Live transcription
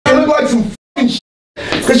like some f***ing shit.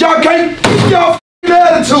 Cause y'all can't keep y'all f***ing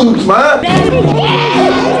attitudes, man.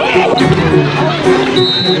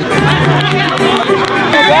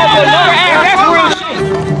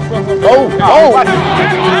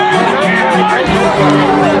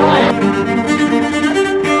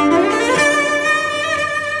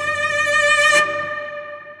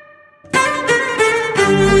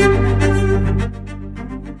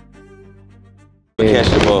 Catch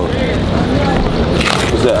the ball.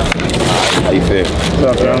 What's up? How you feel? What's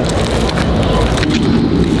up, bro?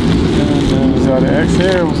 So the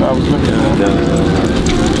exhale was I was looking at.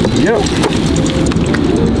 Yep.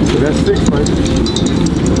 So that's 6 plates.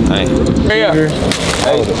 Hey.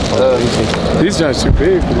 Hey, these joints too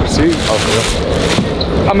big for the seat. Okay.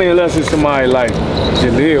 I mean, unless it's somebody like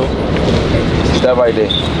Jaleel. That right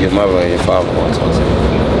there. Your mother and your father want to.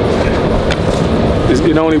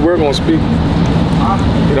 It only work on speaker.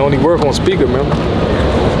 It only work on speaker, remember?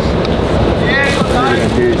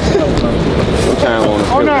 Sometimes on the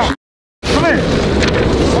Oh no! Come here!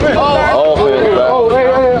 Come here!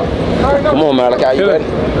 Come on, Malachi, you ready?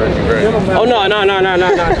 Oh no!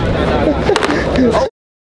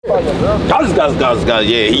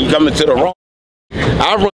 Yeah, he coming to the wrong.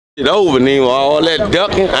 I run it over, Nemo. All that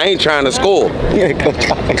ducking, I ain't trying to score.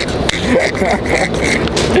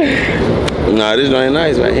 Nah, this ain't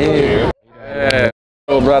nice right here.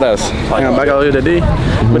 Hello brothers, I'm back out here today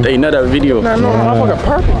with another video.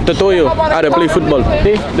 Tutorial how to play football.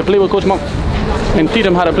 Hey, they play with Coach Monk and teach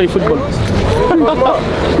them how to play football.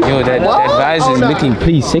 Yo, that visor is looking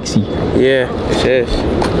pretty sexy. Yeah, it is.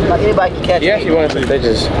 Like anybody can catch it. Yeah, you want some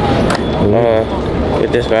pictures.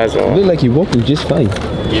 Get this visor You on. look like you're walking just fine.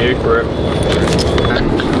 Yeah, correct.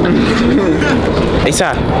 Hey,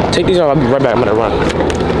 Si, take these off. I'll be right back. I'm gonna run.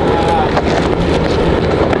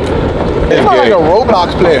 It's not like a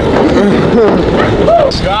Roblox player.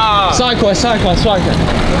 Side quest.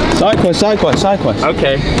 Okay. Side quest.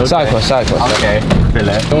 Okay. Feel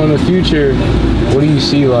that. So in the future, what do you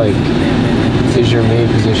see like is your main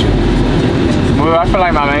position? Well, I feel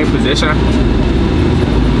like my main position. I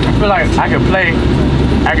feel like I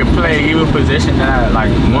could play even position that I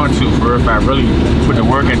like want to for if I really put the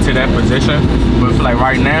work into that position. But I feel like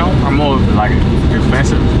right now I'm more of like a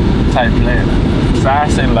defensive type player. So I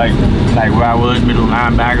say like where I was middle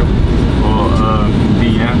linebacker or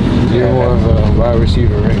DM. You're more of a wide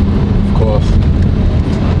receiver, right? Of course.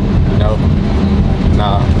 No.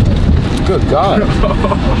 Nah. Good God.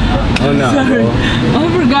 Oh no. Sorry. I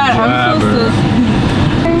forgot. I'm supposed to.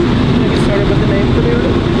 You started with the name for the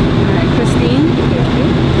order? Alright, Christine.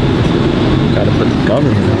 Gotta put the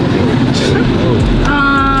government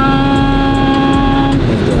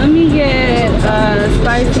Let me get a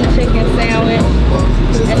spicy chicken sandwich.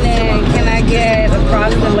 And then can I get a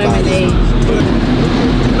frosted lemonade?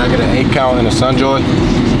 Can I get an 8 count and a Sunjoy?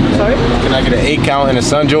 Sorry? Can I get an 8 count and a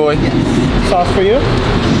Sunjoy? Sauce for you?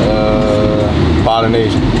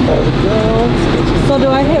 Polynesian. So do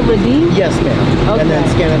I hit redeem? Yes, ma'am. Okay. And then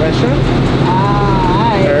scan the restaurant.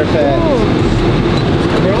 Alright. Perfect. Cool.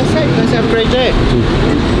 We're all set. You guys have a great day.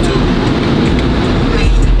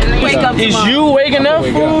 Wake up Is tomorrow. you waking up,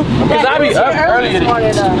 fool? Because I be up early. I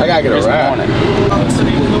gotta get a ride.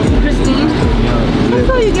 Christine?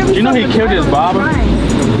 You know he killed his barber?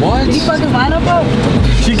 What? Did he fuck his lineup up?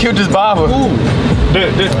 She killed his barber.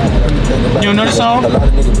 You know the song?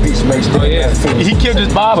 Oh yeah. He killed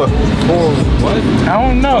his barber. What? I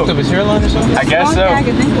don't know. Up his hairline or something? I guess Only so. thing I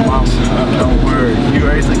can think of. Don't worry. You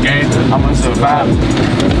raised a gangster. I'm gonna survive. You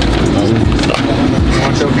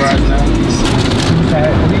want your fries now?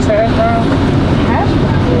 These hash browns? Hash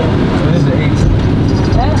brown. What is the 8?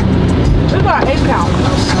 This is our 8 count.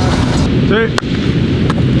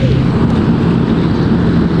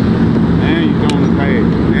 Now you going to pay.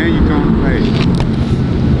 Now you going to pay.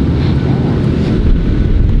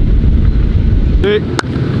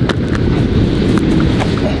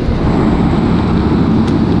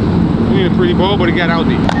 We need a pretty ball, but it got out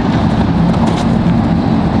there.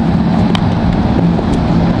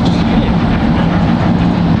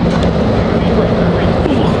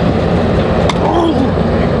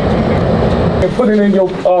 And put it in your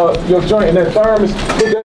joint and that thermos.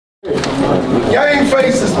 Gang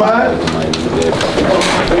faces, man.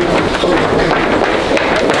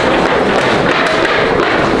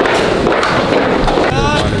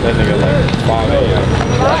 That nigga like 5 a.m.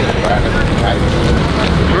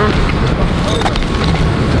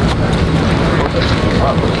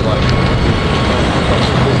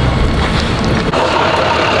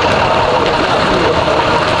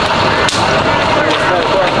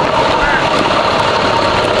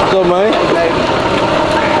 What's up, man?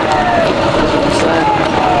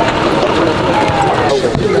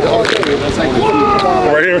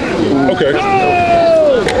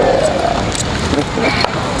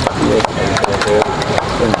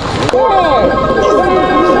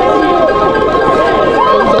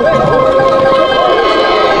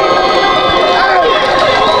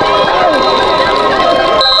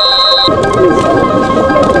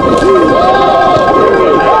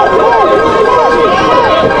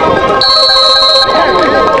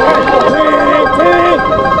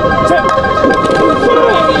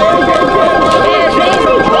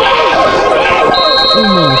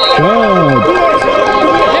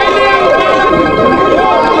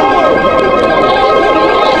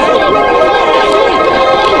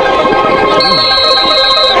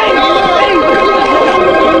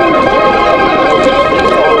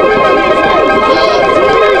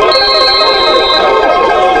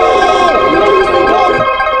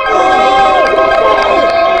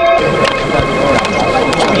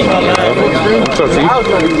 up, T?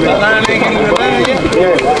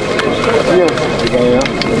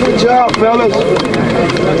 Good job, fellas.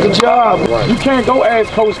 Good job. You can't go ask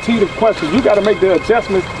Coach T the questions. You got to make the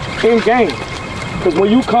adjustments in game. Because when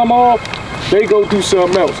you come off, they go do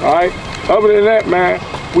something else, all right? Other than that, man,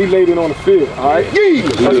 we laid it on the field, all right? Yeah.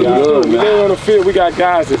 That's what we do. We laid it on the field. We got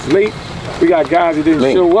guys that's late. We got guys that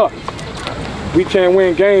didn't show up. We can't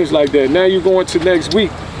win games like that. Now you're going to next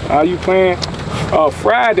week. You playing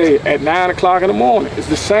Friday at 9 o'clock in the morning. It's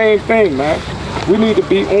the same thing, man. We need to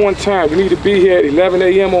be on time. We need to be here at 11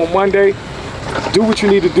 a.m. on Monday. Do what you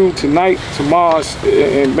need to do tonight, tomorrow,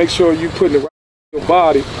 and make sure you put it right in your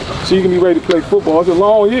body so you can be ready to play football. It's a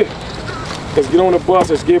long year. Let's get on the bus.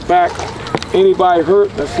 Let's get back. Anybody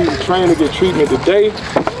hurt, let's see the trainer get treatment today.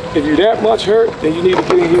 If you're that much hurt, then you need to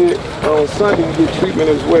get in here on Sunday and get treatment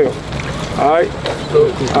as well. All right?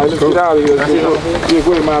 Let's get out of here. I just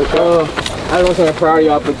want to say I'm proud of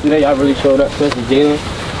y'all for today. Y'all really showed up, especially Jalen.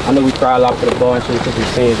 I know we cried a lot for the ball and shit because we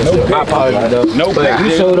seen it. I apologize though. But you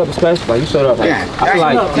showed up especially. Like you showed up. Like, I feel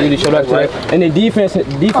like you really showed up today. And the defense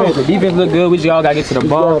look good. We just all got to get to the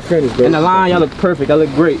ball. And the line, y'all look perfect. Y'all look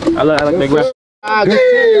great. I like the great.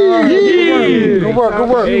 Good work.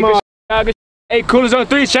 Hey, Coolidge on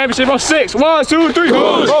 3, championship on 6. 1, 2, 3,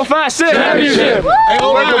 4, 5, 6. Championship. Hey,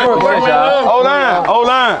 Hold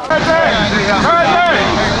line.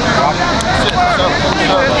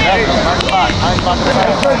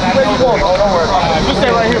 You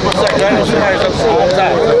stay right here for a second.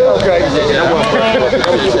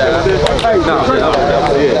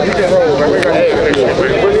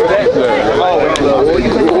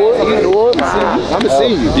 I'm gonna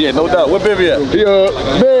see you. Yeah, no doubt. What baby at?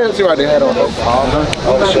 Man, see what they had on.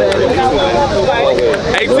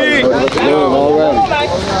 18.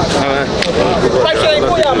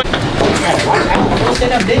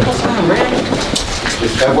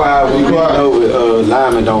 That's why we know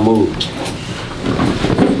linemen don't move.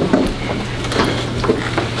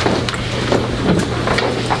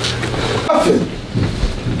 Nothing.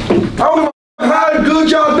 I don't know how good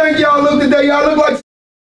y'all think y'all look today. Y'all look like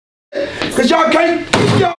because y'all can't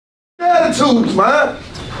keep y'all attitudes, man.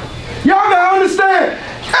 Y'all gotta understand,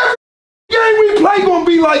 every game we play gonna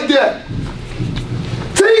be like that.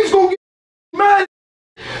 Teams gonna get mad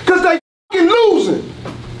because they fucking losing.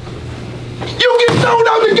 You get thrown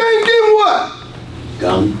out the game, then what?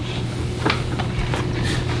 Gone.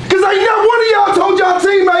 Because ain't not one of y'all told y'all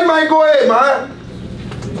teammate, man, go ahead, man.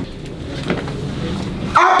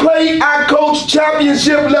 I coach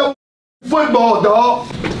championship level football, dog.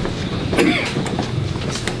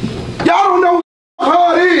 Y'all don't know how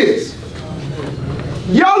hard it is.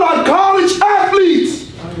 Y'all are college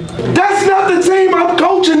athletes. That's not the team I'm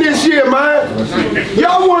coaching this year, man.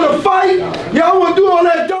 Y'all want to fight? Y'all want to do all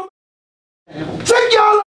that dumb? Take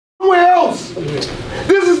y'all somewhere else.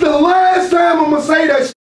 This is the last time I'm going to say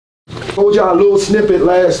that. I told y'all a little snippet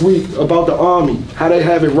last week about the Army, how they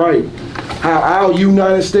have it right. How our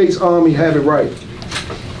United States Army have it right.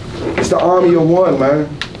 It's the Army of one, man.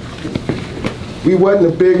 We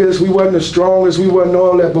wasn't the biggest, we wasn't the strongest, we wasn't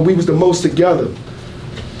all that, but we was the most together.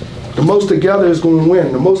 The most together is going to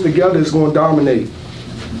win. The most together is going to dominate.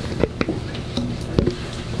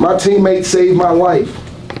 My teammates saved my life.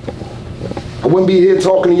 I wouldn't be here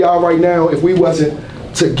talking to y'all right now if we wasn't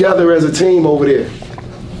together as a team over there.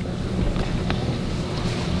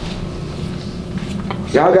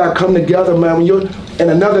 Y'all gotta come together, man. And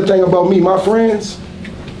another thing about me, my friends,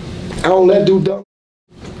 I don't let do dumb.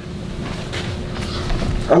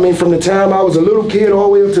 I mean, from the time I was a little kid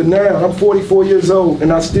all the way up to now, I'm 44 years old,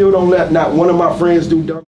 and I still don't let not one of my friends do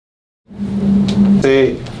dumb.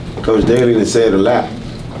 Coach Daly has said a lot,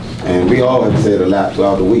 and we all have said a lot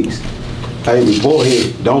throughout the weeks. Hey, before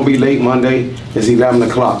here, don't be late Monday. It's 11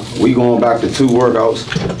 o'clock. We going back to 2 workouts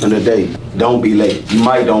in a day. Don't be late. You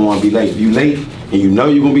might don't want to be late. If you late and you know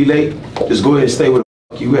you're going to be late, just go ahead and stay where the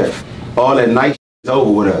fuck you at. All that night is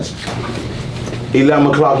over with us. 11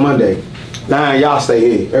 o'clock Monday. 9, y'all stay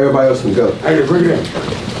here. Everybody else can go. Hey, bring it in.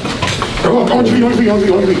 Come on, on me.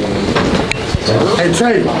 Hey,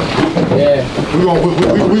 Tay. Yeah. We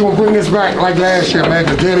gonna bring this back like last year, man,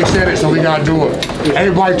 because Danny said it, so we gotta do it.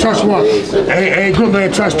 Everybody touch one. Hey, good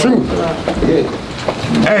man, touch 2.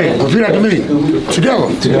 Hey, repeat after me. Together.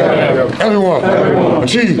 Everyone.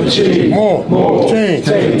 Achieve. More. Change.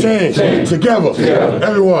 Together.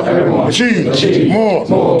 Everyone. Achieve.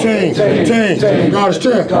 More. Change. God's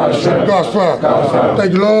strength. God's power.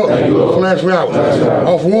 Thank you, Lord. Flash me out.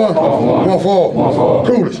 Off 1 for all.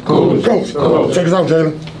 Coolidge. Coach. Check us out,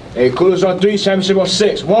 Jalen. Hey, Coolidge on 3, championship on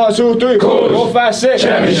 6. 1, 2, 3, 4, 5, 6.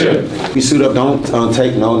 Championship. We suit up, don't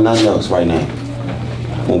take nothing else right now.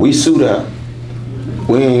 When we suit up,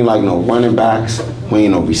 We ain't like no running backs. We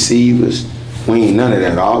ain't no receivers. We ain't none of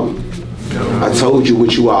that, are we? I told you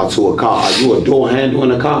what you are to a car. Are you a door handle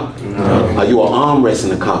in a car? No. Are you an armrest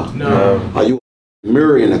in a car? No. Are you a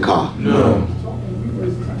mirror in a car? No.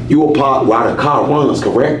 You a part while the car runs,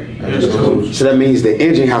 correct? Yes, Coach. So that means the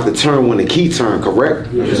engine have to turn when the key turn,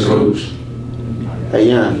 correct? Yes, Coach. Hey,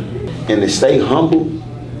 young, and to stay humble,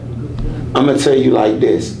 I'm gonna tell you like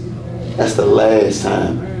this. That's the last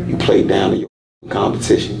time you play down to your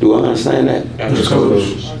competition. Do I understand that? Yes,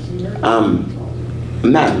 Coach. I'm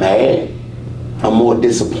not mad. I'm more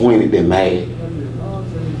disappointed than mad.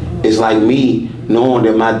 It's like me knowing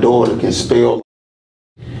that my daughter can spell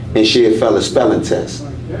and she had failed a spelling test.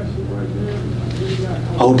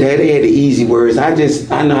 Oh, Daddy had the easy words. I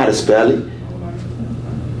know how to spell it.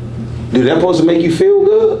 Do that supposed to make you feel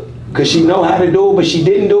good? Because she know how to do it, but she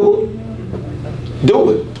didn't do it? Do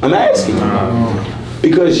it. I'm asking you.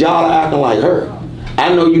 Because y'all are acting like her.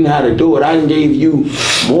 I know you know how to do it. I done gave you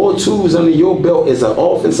more tools under your belt as an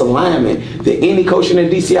offensive lineman than any coach in the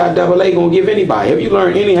DCIAA gonna give anybody. Have you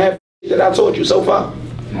learned any half that I taught you so far?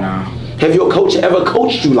 No. Have your coach ever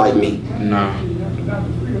coached you like me? No.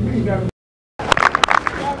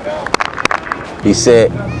 He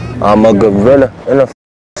said, I'm a gorilla in a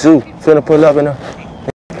zoo. Finna pull up in a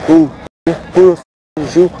who the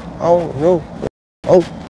shoe? I don't know.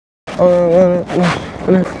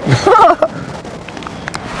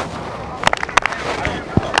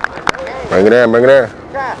 Bring it in, bring it in.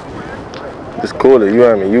 It's cooler, you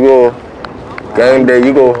hear me? You go, game day,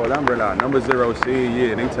 you go. Umbrella, number 0C,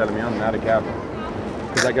 yeah, they telling me I'm not a captain.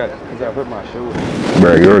 Cause I hurt my shoulder.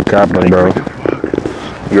 Bro, you're a captain, bro.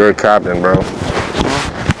 You're a captain, bro.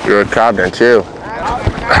 You're a captain, chill.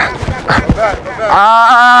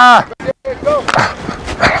 Ah!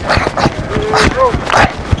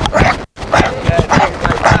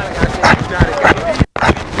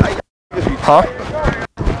 Huh?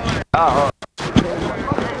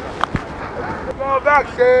 Come on back,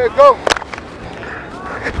 Shad, go.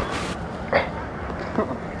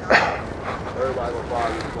 Everybody gonna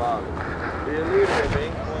follow you, follow. Be a leader, man.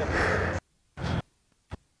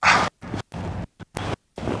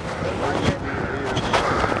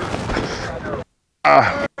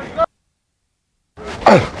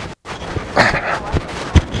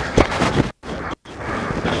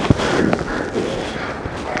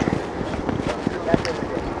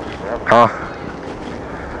 Huh?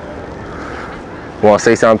 You want to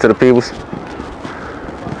say something to the peoples?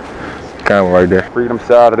 Camera right there. Freedom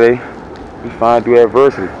Saturday, we find through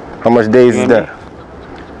adversity. How much days is that?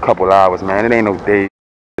 Couple hours, man. It ain't no days,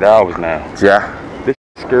 hours now. Yeah. This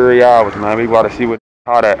scary hours, man. We gotta see what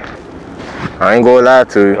how that. I ain't gonna lie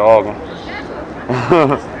to you.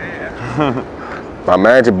 My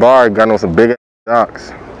man Jabbar got on some big ass socks.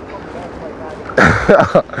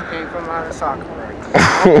 Came from out of soccer practice.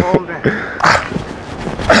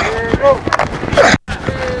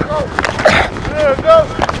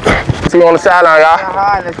 See you on the sideline,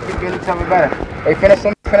 y'all. Let's keep getting each other better. Hey, finish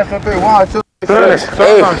on 3, 1, 2. Finish.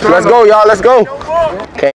 Hey, let's go, y'all. Let's go.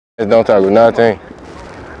 Can't don't talk with nothing.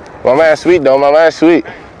 My man sweet though. My man sweet.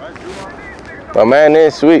 My man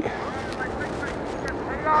is sweet.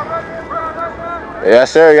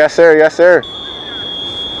 Yes, sir. Yes, sir. Yes, sir.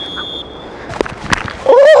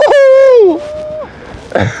 Ooh!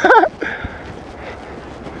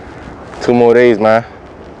 2 more days, man.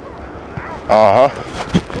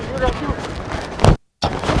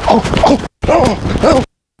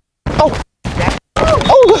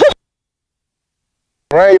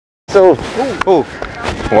 Right, so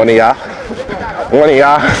one of y'all.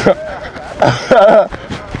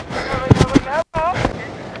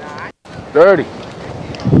 Dirty.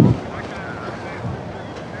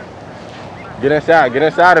 Get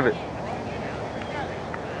inside of it.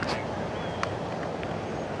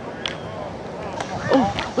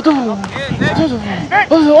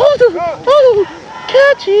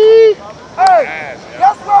 Catchy. Hey,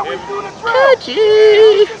 that's why we do the drill. Catchy.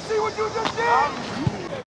 You can see what you just did.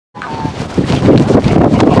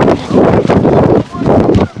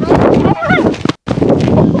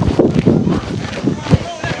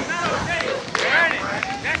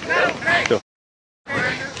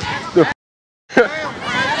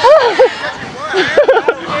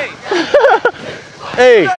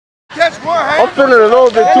 Hey, I'm feeling a little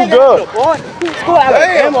bit too good.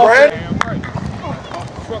 Damn, Brandon.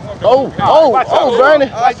 Oh, Brandon.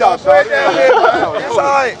 I thought so.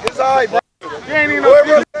 It's all right, bro. You ain't even know.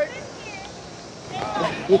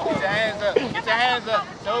 Get your hands up.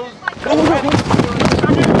 Toes.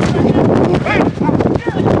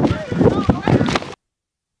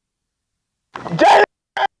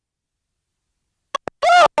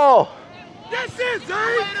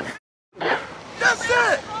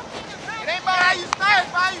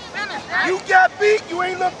 You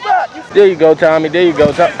ain't look back. There you go, Tommy. There you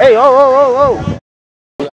go, Tommy. Hey, oh.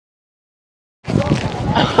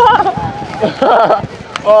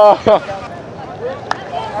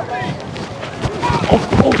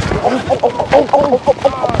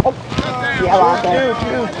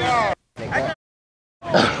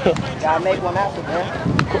 Gotta make one after, man.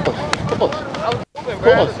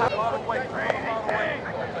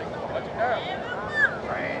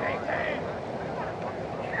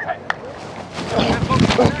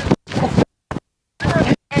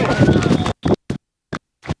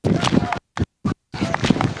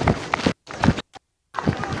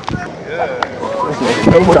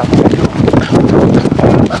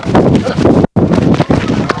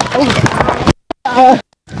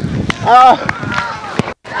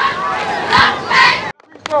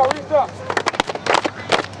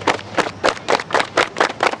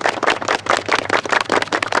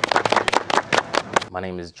 My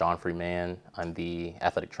name is John Freeman. I'm the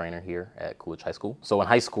athletic trainer here at Coolidge High School. So in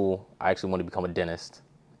high school, I actually wanted to become a dentist.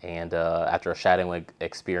 And after a shadowing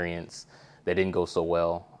experience that didn't go so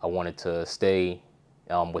well, I wanted to stay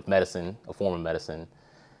with medicine, a form of medicine,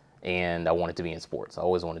 and I wanted to be in sports. I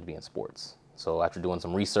always wanted to be in sports. So after doing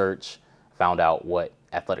some research, found out what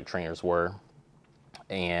athletic trainers were.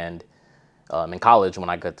 And in college, when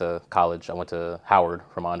I got to college, I went to Howard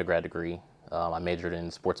for my undergrad degree. I majored in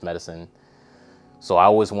sports medicine. So I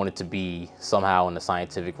always wanted to be somehow in the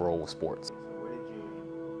scientific role with sports. So where did you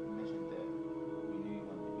mention that you knew you wanted to be in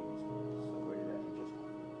sports? So where did that interest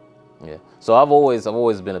come from? Yeah. So I've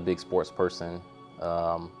always been a big sports person.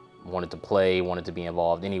 Wanted to play, wanted to be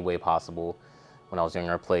involved any way possible. When I was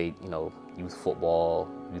younger, I played, youth football,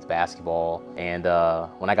 youth basketball. And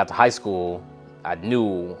when I got to high school, I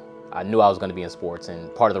knew I was going to be in sports.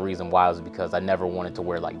 And part of the reason why was because I never wanted to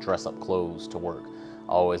wear like dress up clothes to work.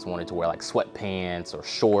 I always wanted to wear like sweatpants or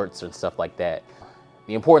shorts and stuff like that.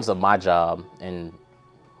 The importance of my job and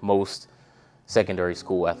most secondary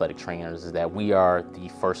school athletic trainers is that we are the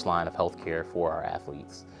first line of healthcare for our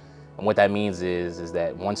athletes. And what that means is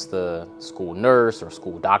that once the school nurse or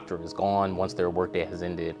school doctor is gone, once their workday has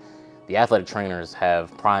ended, the athletic trainers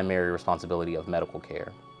have primary responsibility of medical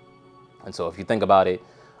care. And so if you think about it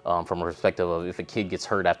from a perspective of if a kid gets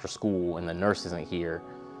hurt after school and the nurse isn't here,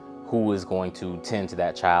 who is going to tend to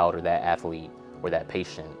that child or that athlete or that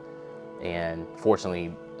patient? And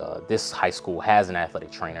fortunately, this high school has an athletic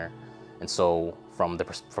trainer. And so from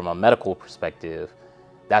a medical perspective,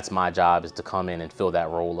 that's my job, is to come in and fill that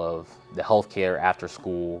role of the healthcare after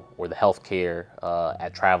school or the healthcare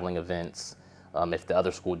at traveling events. If the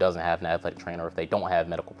other school doesn't have an athletic trainer, or if they don't have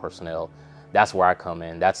medical personnel, that's where I come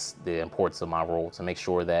in. That's the importance of my role, to make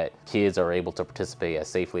sure that kids are able to participate as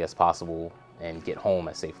safely as possible and get home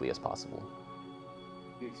as safely as possible.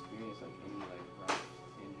 You experienced like any like rough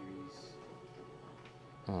injuries?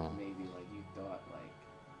 Maybe like you thought like,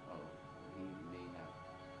 oh, he may not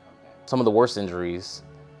come back. Some of the worst injuries,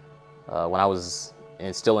 when I was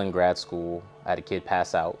still in grad school, I had a kid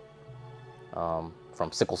pass out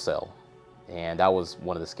from sickle cell. And that was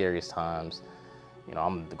one of the scariest times.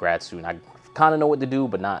 I'm the grad student. I kind of know what to do,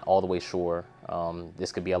 but not all the way sure.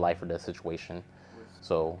 This could be a life or death situation.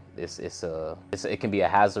 So it can be a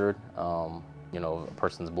hazard. A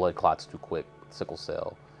person's blood clots too quick. Sickle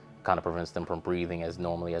cell kind of prevents them from breathing as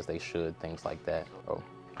normally as they should. Things like that. So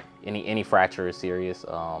any fracture is serious.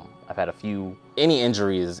 I've had a few. Any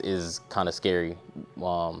injury is kind of scary.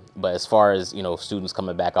 But as far as students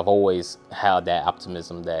coming back, I've always had that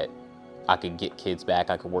optimism that I could get kids back.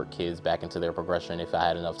 I could work kids back into their progression if I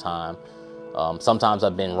had enough time. Sometimes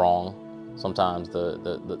I've been wrong. Sometimes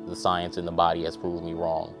the science in the body has proven me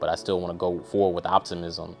wrong, but I still want to go forward with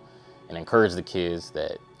optimism and encourage the kids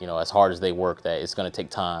that, as hard as they work, that it's going to take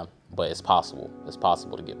time, but it's possible. It's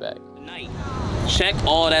possible to get back. Tonight, check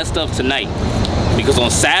all that stuff tonight, because on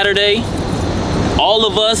Saturday, all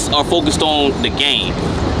of us are focused on the game.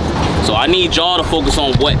 So I need y'all to focus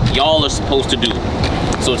on what y'all are supposed to do.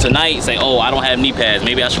 So tonight, say, oh, I don't have knee pads.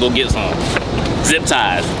 Maybe I should go get some. Zip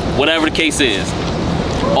ties, whatever the case is.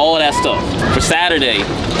 All of that stuff. For Saturday,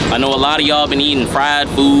 I know a lot of y'all been eating fried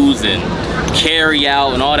foods and carry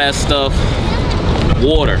out and all that stuff.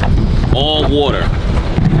 Water, all water.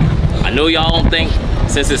 I know y'all don't think,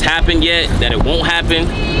 since it's happened yet, that it won't happen,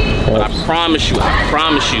 but I promise you,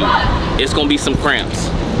 it's gonna be some cramps.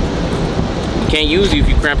 Can't use you if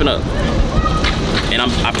you're cramping up. And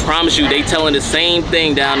I promise you, they telling the same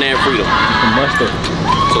thing down there in Freedom.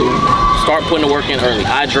 So start putting the work in early,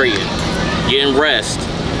 hydrating, getting rest,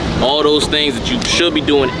 all those things that you should be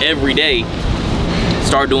doing every day,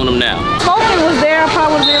 start doing them now. COVID was there, I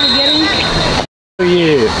probably was there to get him.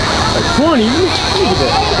 Yeah, like 20, look at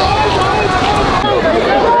that.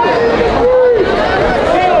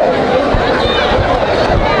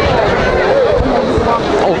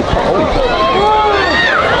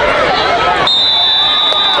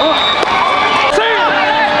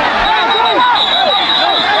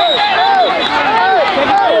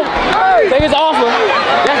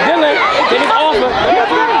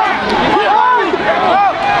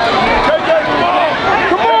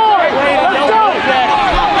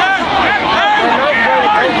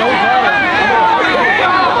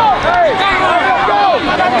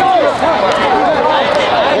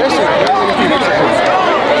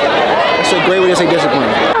 we'll say discipline.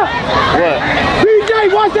 What? BJ,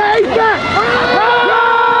 watch that ace back!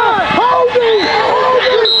 Hold it!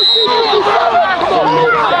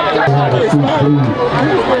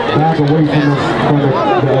 Back away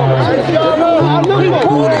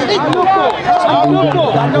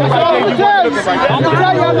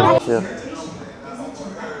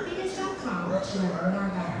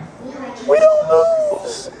We don't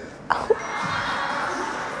lose.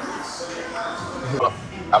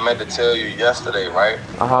 I meant to tell you yesterday, right?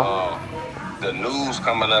 The news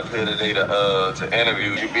coming up here today to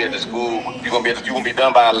interview. You be at the school. You gonna be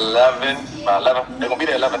done by 11. By 11. They're gonna be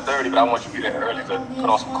there 11:30, but I want you to be there early to put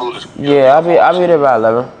on some Coolidge. Yeah, I'll be there by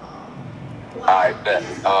 11. All right, bet.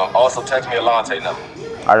 Also text me Alante number.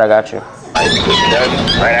 All right, I got you.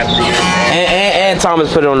 Right after you. And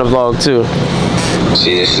Thomas put it on the vlog too.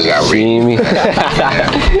 See, this is how we me.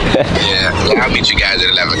 Yeah, I'll meet you guys at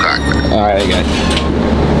 11 o'clock. All right, I got you.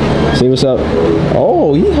 See what's up?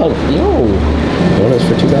 Oh, he hung, yo. Donuts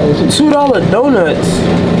for $2? $2 donuts.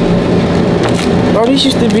 Bro, these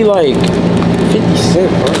used to be like 50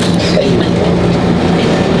 cents, bro.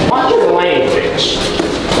 Watch your language.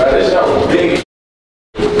 That is how big.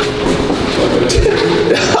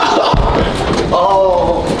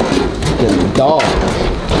 Oh, dog.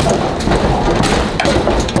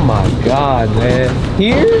 Oh my God, man.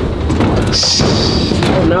 Here?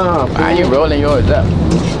 Oh, nah. Why you rolling yours up?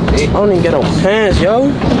 I don't even get no pants, yo.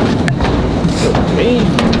 Me.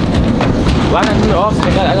 Well, I got to do the office. I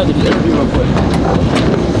got to do the interview real quick.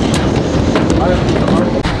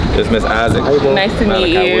 It's Miss Isaac. Nice to meet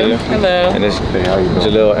you. Hello. And it's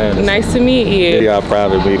Jalil Anderson. Nice to meet you. Yeah, our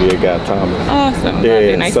private media guy, Thomas. Awesome.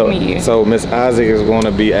 Yeah, Nice to meet you. So Miss Isaac is going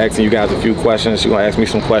to be asking you guys a few questions. She's going to ask me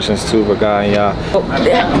some questions too regarding y'all.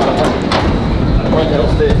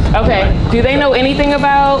 Okay. Do they know anything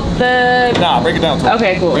about the... Nah, break it down to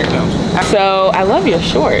Okay, cool. Break it down. So, I love your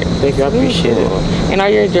short. Thank you, I appreciate it. And are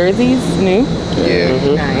your jerseys new?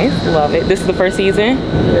 Yeah. Nice. Love it. This is the first season?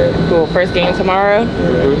 Yeah. Cool. First game tomorrow?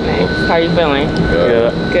 Nice. How are you feeling?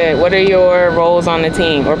 Good. Good. What are your roles on the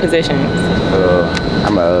team or positions?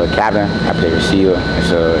 I'm a captain. I play receiver.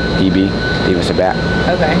 It's a DB, defensive back.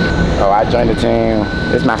 Okay. Oh, I joined the team.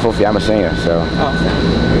 This is my fourth year. I'm a senior, so.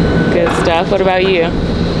 Awesome. Good stuff. What about you?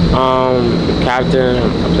 Captain.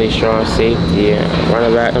 I play strong safety. Yeah.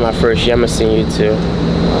 Running back in my first year. I'm a senior too.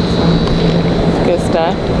 Good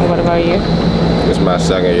stuff. And what about you? It's my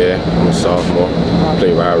second year. I'm a sophomore. I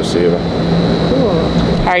play wide receiver. Cool.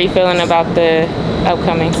 How are you feeling about the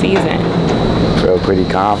upcoming season? Feel pretty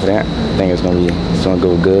confident. I think it's gonna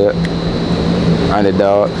go good.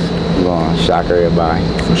 Underdogs. We're gonna shock everybody.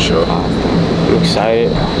 For sure. I'm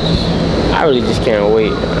excited. I really just can't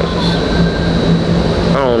wait.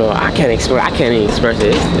 I don't know. I can't even express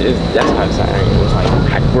it. That's how exciting it is.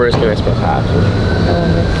 Like words can't express how I feel.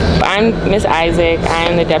 I'm Miss Isaac. I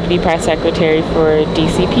am the Deputy Press Secretary for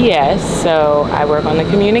DCPS. So I work on the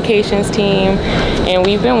communications team, and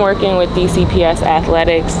we've been working with DCPS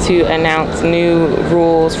Athletics to announce new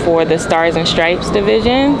rules for the Stars and Stripes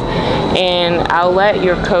division. And I'll let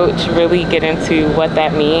your coach really get into what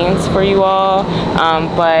that means for you all.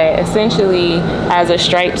 But essentially, as a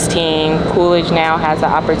Stripes team, Coolidge now has the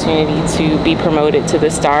opportunity to be promoted to the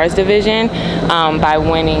Stars division by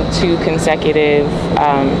winning 2 consecutive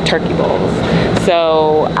Turkey Bowls.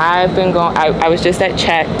 So I've been going, I was just at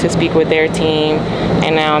Czech to speak with their team,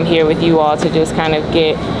 and now I'm here with you all to just kind of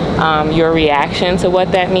get your reaction to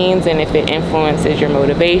what that means and if it influences your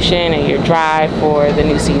motivation and your drive for the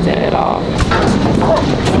new season at all.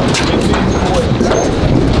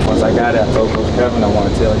 Once I got it, I told Coach Kevin I want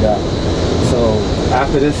to tell y'all. So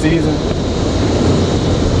after this season,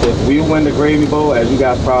 if we win the Gravy Bowl, as you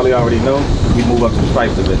guys probably already know, we move up to the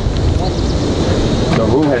Stripes division. The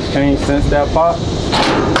rule has changed since that part.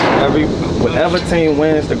 Whatever team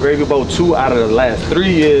wins the Gravy Bowl 2 out of the last 3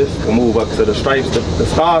 years will move up to the Stripes, the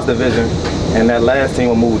Stars division, and that last team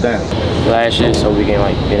will move down. Last year, so we can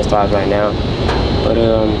like be in the Stars right now. But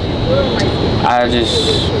I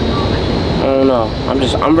don't know.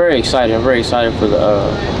 I'm very excited. I'm very excited for the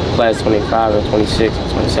class 25 and 26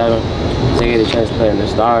 and 27 to get a chance to play in the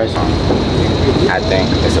Stars. I think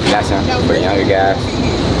it's a blessing for the younger guys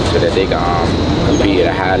so that they can compete at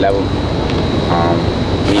a high level.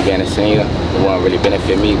 Me being a senior, it won't really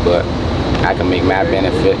benefit me, but I can make my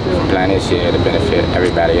benefit from playing this year to benefit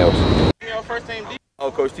everybody else.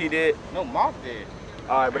 Oh, Coach T did? No, Mark did.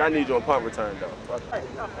 All right, but I need you on punt return, though. I'm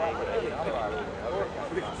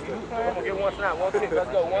gonna get one snap, one kick, let's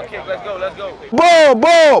go, one kick, let's go, let's go. Ball,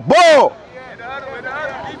 ball, ball!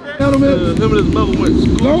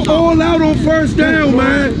 Go all out on first down,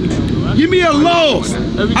 man. Give me a loss.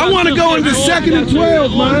 I want to go into 2nd and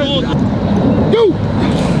 12, man. Go.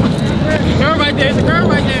 Curve right there. It's a curve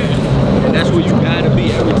right there. And that's where you gotta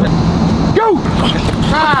be every time. Go.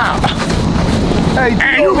 Hey,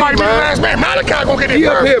 you might be the last man. Malachi gonna get it. D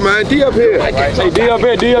up here, man. D up here. Hey, D up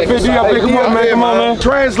here. D up here. D up here. Come on, man. Come on, man.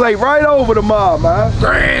 Translate right over the mob, man.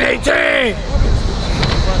 Green 18.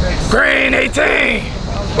 Green 18.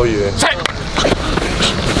 Oh yeah.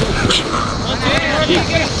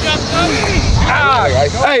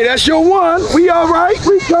 Hey, that's your one. We all right?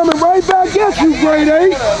 We coming right back at you, grade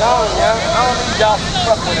 8.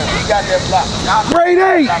 Grade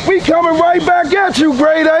 8. We coming right back at you,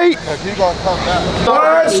 grade 8.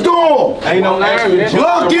 Alright, Storm. Ain't no language.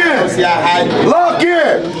 Lock in. Lock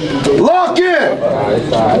in. Lock in.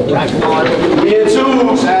 We in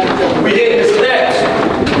 2s. We hitting the steps.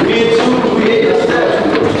 We in 2s. We hitting the steps.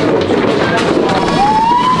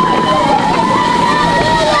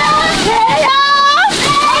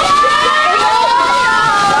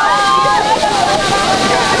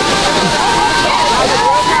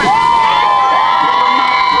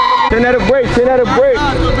 Send that a break. Send that a break.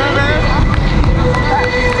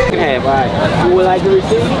 You would like to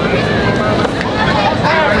receive?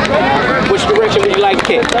 Which direction would you like to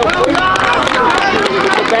kick?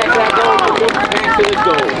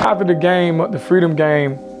 After the game, the Freedom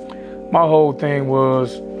game, my whole thing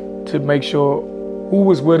was to make sure who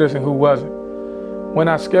was with us and who wasn't. When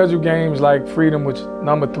I schedule games like Freedom, which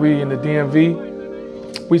 #3 in the DMV,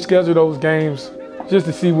 we schedule those games just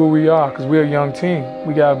to see where we are, because we're a young team.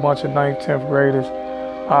 We got a bunch of 9th, 10th graders.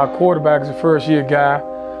 Our quarterback is a first-year guy.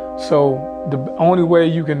 So the only way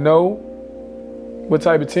you can know what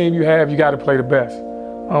type of team you have, you got to play the best.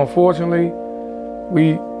 Unfortunately,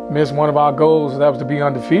 we missed one of our goals, that was to be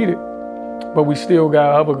undefeated, but we still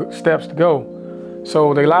got other steps to go.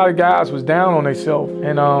 So a lot of guys was down on themselves.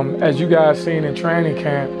 And as you guys seen in training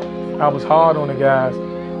camp, I was hard on the guys.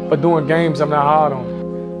 But doing games, I'm not hard on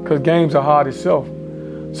them, because games are hard itself.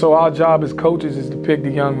 So our job as coaches is to pick the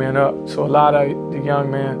young men up. So a lot of the young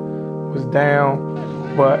men was down,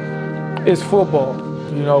 but it's football.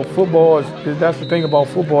 You know, football that's the thing about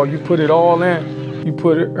football. You put it all in. You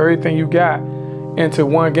put everything you got into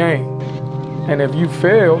one game. And if you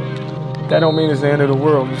fail, that don't mean it's the end of the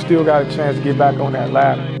world. You still got a chance to get back on that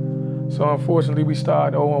ladder. So unfortunately, we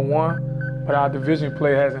started 0-1, but our division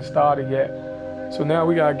play hasn't started yet. So now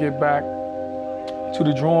we gotta get back to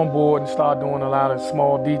the drawing board and start doing a lot of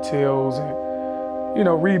small details and, you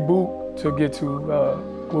know, reboot to get to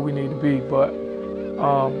where we need to be. But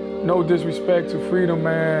no disrespect to Freedom,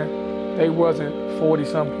 man. They wasn't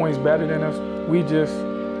 40-something points better than us. We just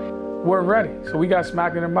weren't ready. So we got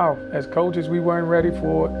smacked in the mouth. As coaches, we weren't ready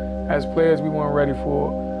for it. As players, we weren't ready for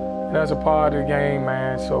it. And that's a part of the game,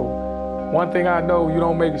 man. So one thing I know, you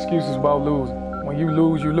don't make excuses about losing. When you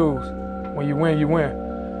lose, you lose. When you win, you win.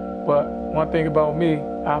 But one thing about me,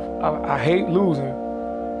 I hate losing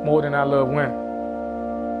more than I love winning.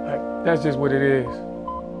 Like, that's just what it is.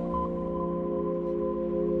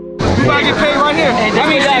 You gotta get paid right here. Hey, that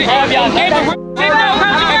means you have y'all.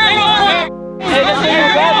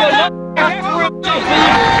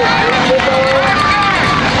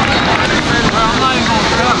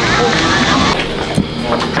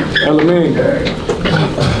 Elamine.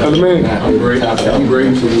 I'm great. I'm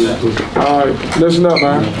great. All right, listen up,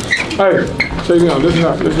 man. Hey, check me out. Listen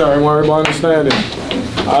up. Listen up. I want everybody to understand it.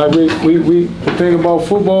 All right, the thing about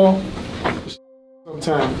football,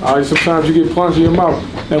 sometimes, all right, sometimes you get punched in your mouth.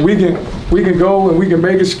 And we can go and we can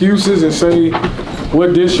make excuses and say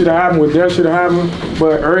what this should have happened, what that should have happened,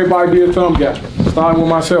 but everybody be a thumb guy. Starting with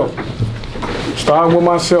myself. Starting with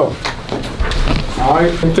myself. All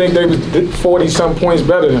right, I think they was 40-something points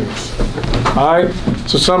better than us. All right,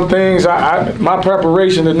 so some things, my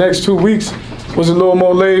preparation the next 2 weeks was a little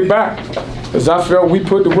more laid back, because I felt we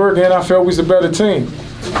put the work in, I felt we was a better team.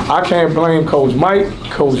 I can't blame Coach Mike,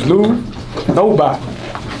 Coach Lou, nobody.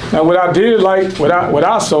 Now what I did like, what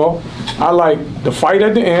I saw, I liked the fight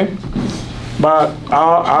at the end by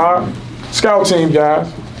our scout team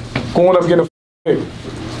guys going up getting a pick.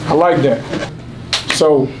 I like that.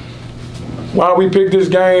 So why we picked this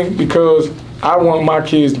game? Because I want my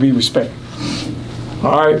kids to be respected.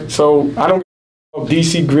 All right, so I don't get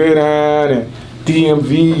DC Gridiron and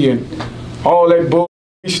DMV and all that bull.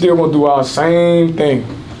 We still gonna do our same thing.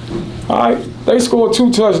 All right, they scored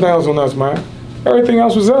 2 touchdowns on us, man. Everything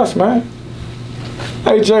else was us, man.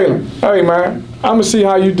 Hey, Jalen, hey, man, I'm gonna see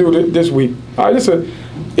how you do this week. All right, listen,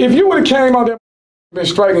 if you would've came out there and been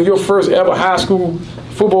striking your first ever high school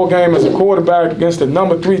football game as a quarterback against the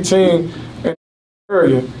 #3 team in the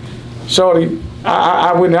area, Shorty,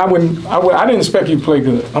 I didn't expect you to play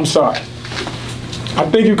good. I'm sorry. I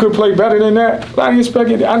think you could play better than that, but I didn't expect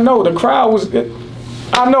it. I know the crowd was,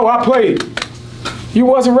 I know I played. You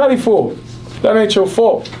wasn't ready for it. That ain't your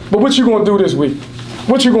fault. But what you gonna do this week?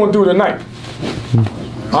 What you gonna do tonight?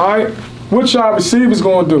 All right? What y'all receivers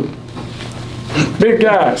gonna do? Big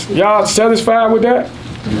guys, y'all satisfied with that?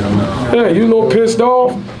 Yeah, you a little pissed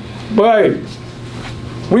off, but hey,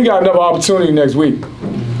 we got another opportunity next week.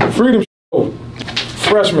 Freedom Show,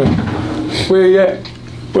 freshman, where you at?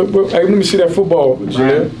 Hey, let me see that football.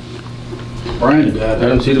 Brandon. Brandon, let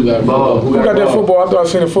him see the football. Who got that football? I thought I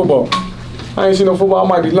seen the football. I ain't seen no football. I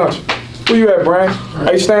might be lunch. Where you at, Brian?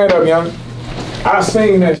 Hey, stand up, young. I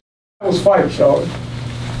seen that. That was fight, y'all.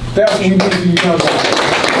 That's what we need to be young.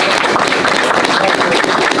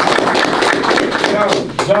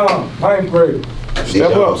 John, ninth grade.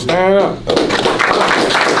 Step up, stand up.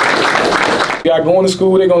 You got going to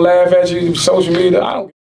school, they gonna laugh at you, social media.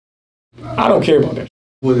 I don't care about that.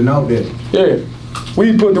 Wasn't out there. Yeah.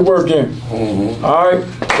 We put the work in. All right?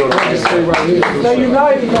 Stay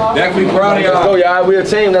united, y'all. Definitely proud of y'all. Let's go, y'all. We're a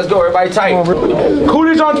team. Let's go. Everybody tight.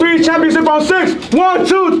 Coolidge on 3, championship on 6. 1,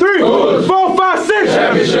 2, 3, 4, 5, 6.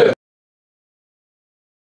 Championship.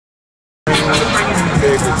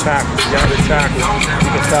 Big tackle. You got to tackle. You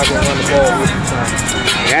can tackle and run the ball with the time.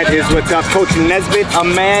 That is what's up, Coach Nesbitt,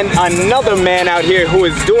 another man out here who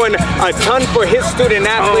is doing a ton for his student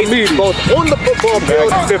athletes, both on the football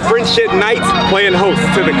field. The Friendship Knights playing host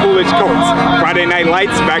to the Coolidge Colts. Friday Night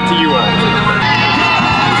Lights, back to you all.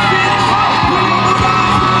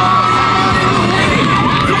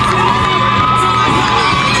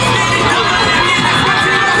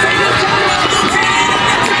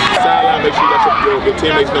 Sideline, make sure you let your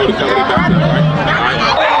teammates know to cover their back, all right?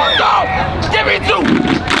 Give me 2!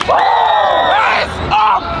 Hands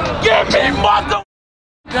up! Give me mother!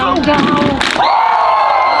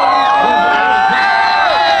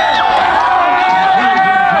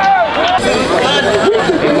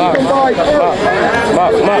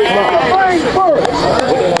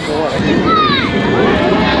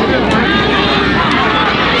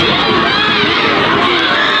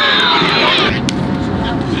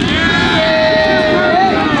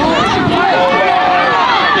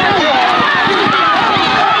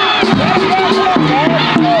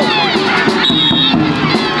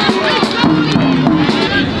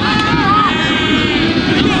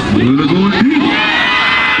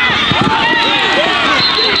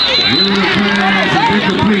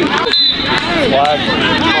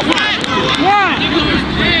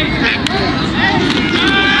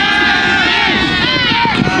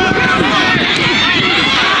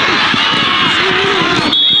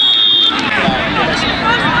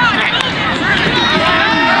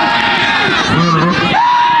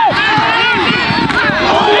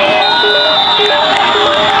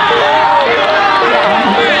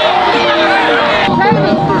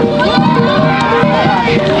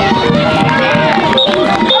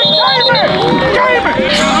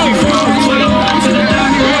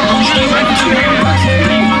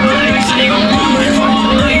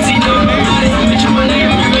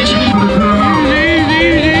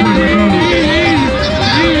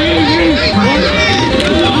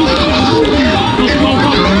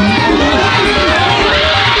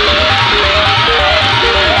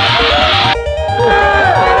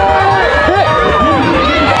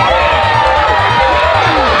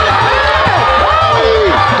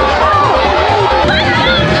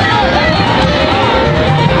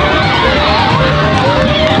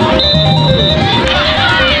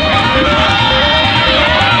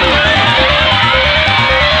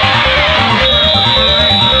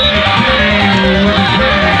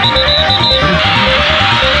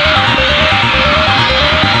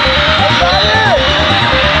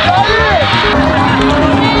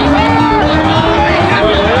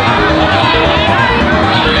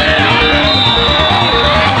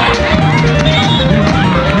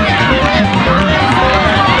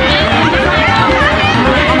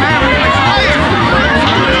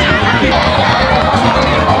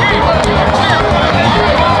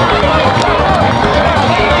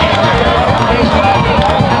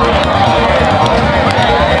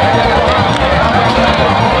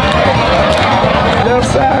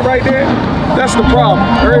 That's the problem.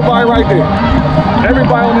 Everybody right there.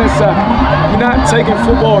 Everybody on this side. You're not taking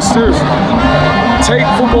football seriously. Take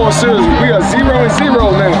football seriously. We are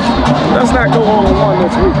 0-0 now. Let's not go 0-1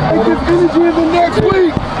 next week. Take this energy in the next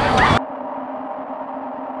week.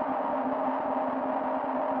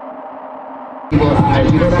 You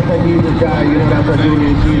know that's a music guy, you know that's a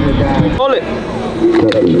music guy. Hold it.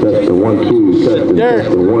 That's the 1, 2, that's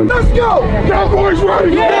the 1. Let's go! Y'all boys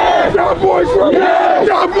ready? Yeah! Y'all boys ready? Yeah!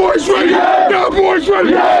 Y'all boys ready? Yeah! Y'all boys ready?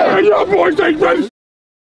 Yeah! And y'all boys ain't ready.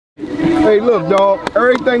 Hey, look, dog.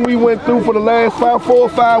 Everything we went through for the last 4 or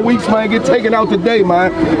 5 weeks, man, get taken out today,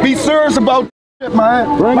 man. Be serious about shit,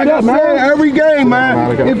 man. Like I said, every game,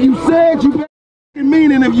 man. If you said, you better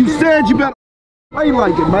mean it. If you said, you better play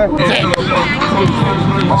like it, man.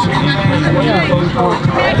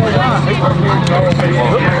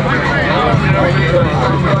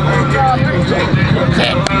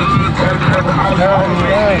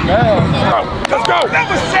 Let's go. That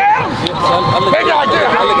was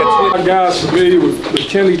Our guys familiar with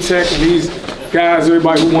Kenley Tech and these guys,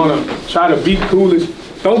 everybody who want to try to beat Coolidge,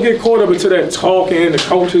 don't get caught up into that talking, the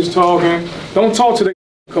coaches talking. Don't talk to the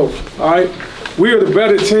coach, all right? We are the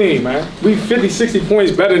better team, man. We 50, 60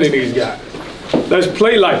 points better than these guys. Let's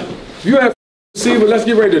play like it. If you have receiver, let's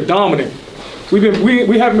get ready to dominate. We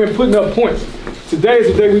haven't been putting up points. Today is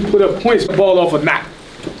the day we put up points, ball off a knot.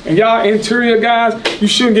 And y'all interior guys, you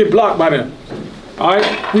shouldn't get blocked by them. All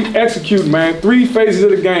right, we execute, man. 3 phases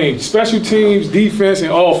of the game: special teams, defense,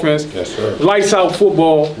 and offense. Yes, sir. Lights out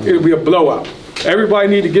football. It'll be a blowout. Everybody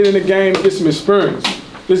need to get in the game, get some experience.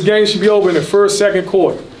 This game should be over in the first, second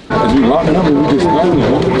quarter. As we locking up, we just running.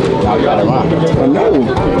 Y'all got it right. I know.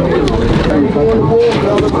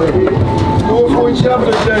 Do it for each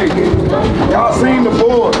other today. Y'all seen the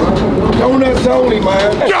board. Donuts only,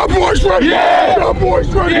 man. Y'all boys ready? Yeah! Y'all boys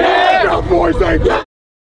ready? Yeah! Y'all boys ain't ready.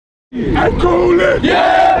 At Coolidge!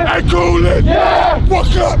 Yeah! At Coolidge! Yeah!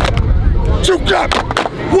 Walk up! Juke up!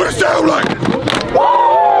 What it sound like?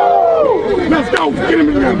 Woo! Let's go! Get him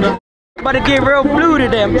in there, man. About to get real blue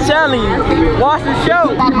today, I'm telling you. Watch the show.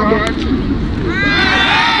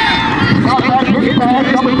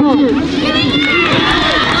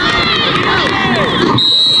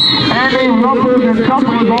 And they rumbled and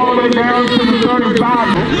coupled all the way down to the 35.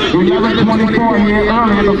 11:24 here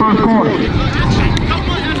early in the first quarter.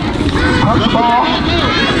 Cut the ball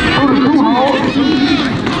to the 2 hole.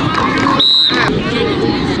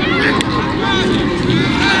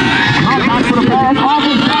 Not back to the pass.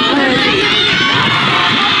 Offense back there.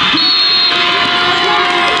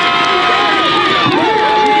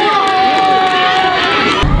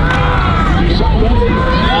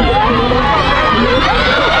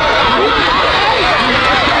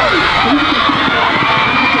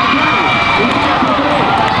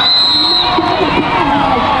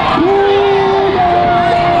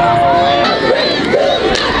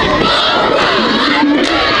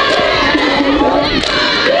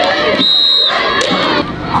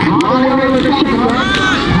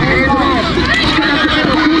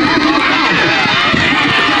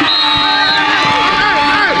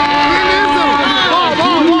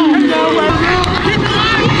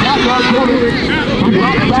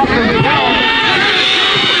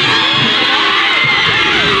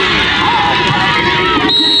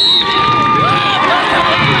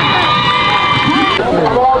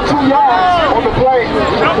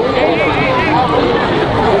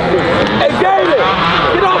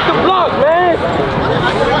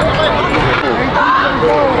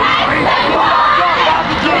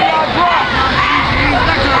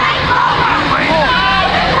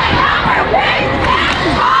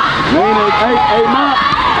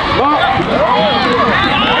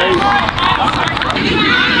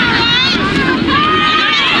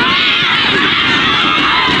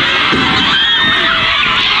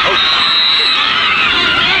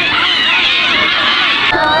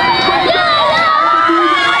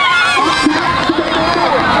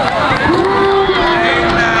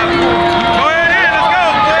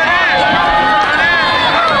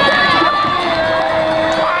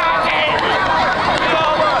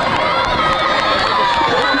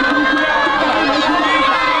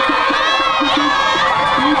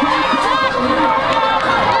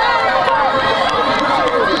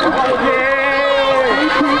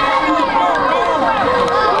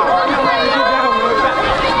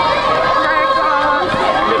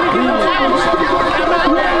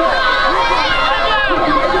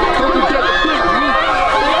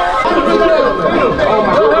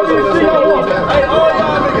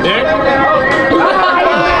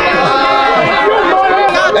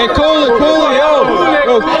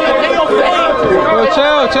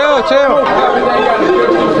 Chill.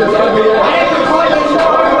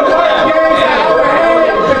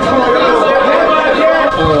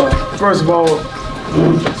 First of all,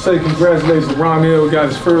 say congratulations to Ron Hill, got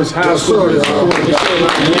his first high school.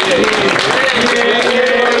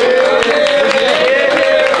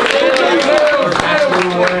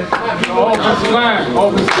 Offensive line.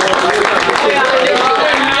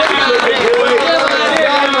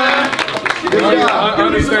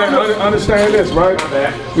 Understand this, right?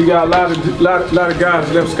 We got a lot of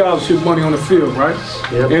guys left scholarship money on the field, right?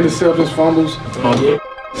 Interceptions, fumbles.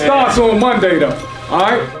 Starts on Monday though. All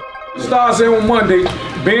right. Starts on Monday.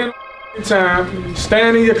 Being on time,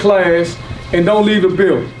 stand in your class, and don't leave the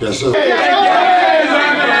building. Yes, sir.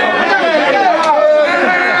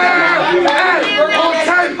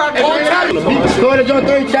 Coolidge on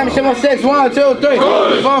 3, championship on 6, 1, 2, 3,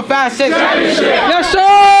 4, 5, 6. Yes,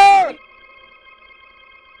 sir!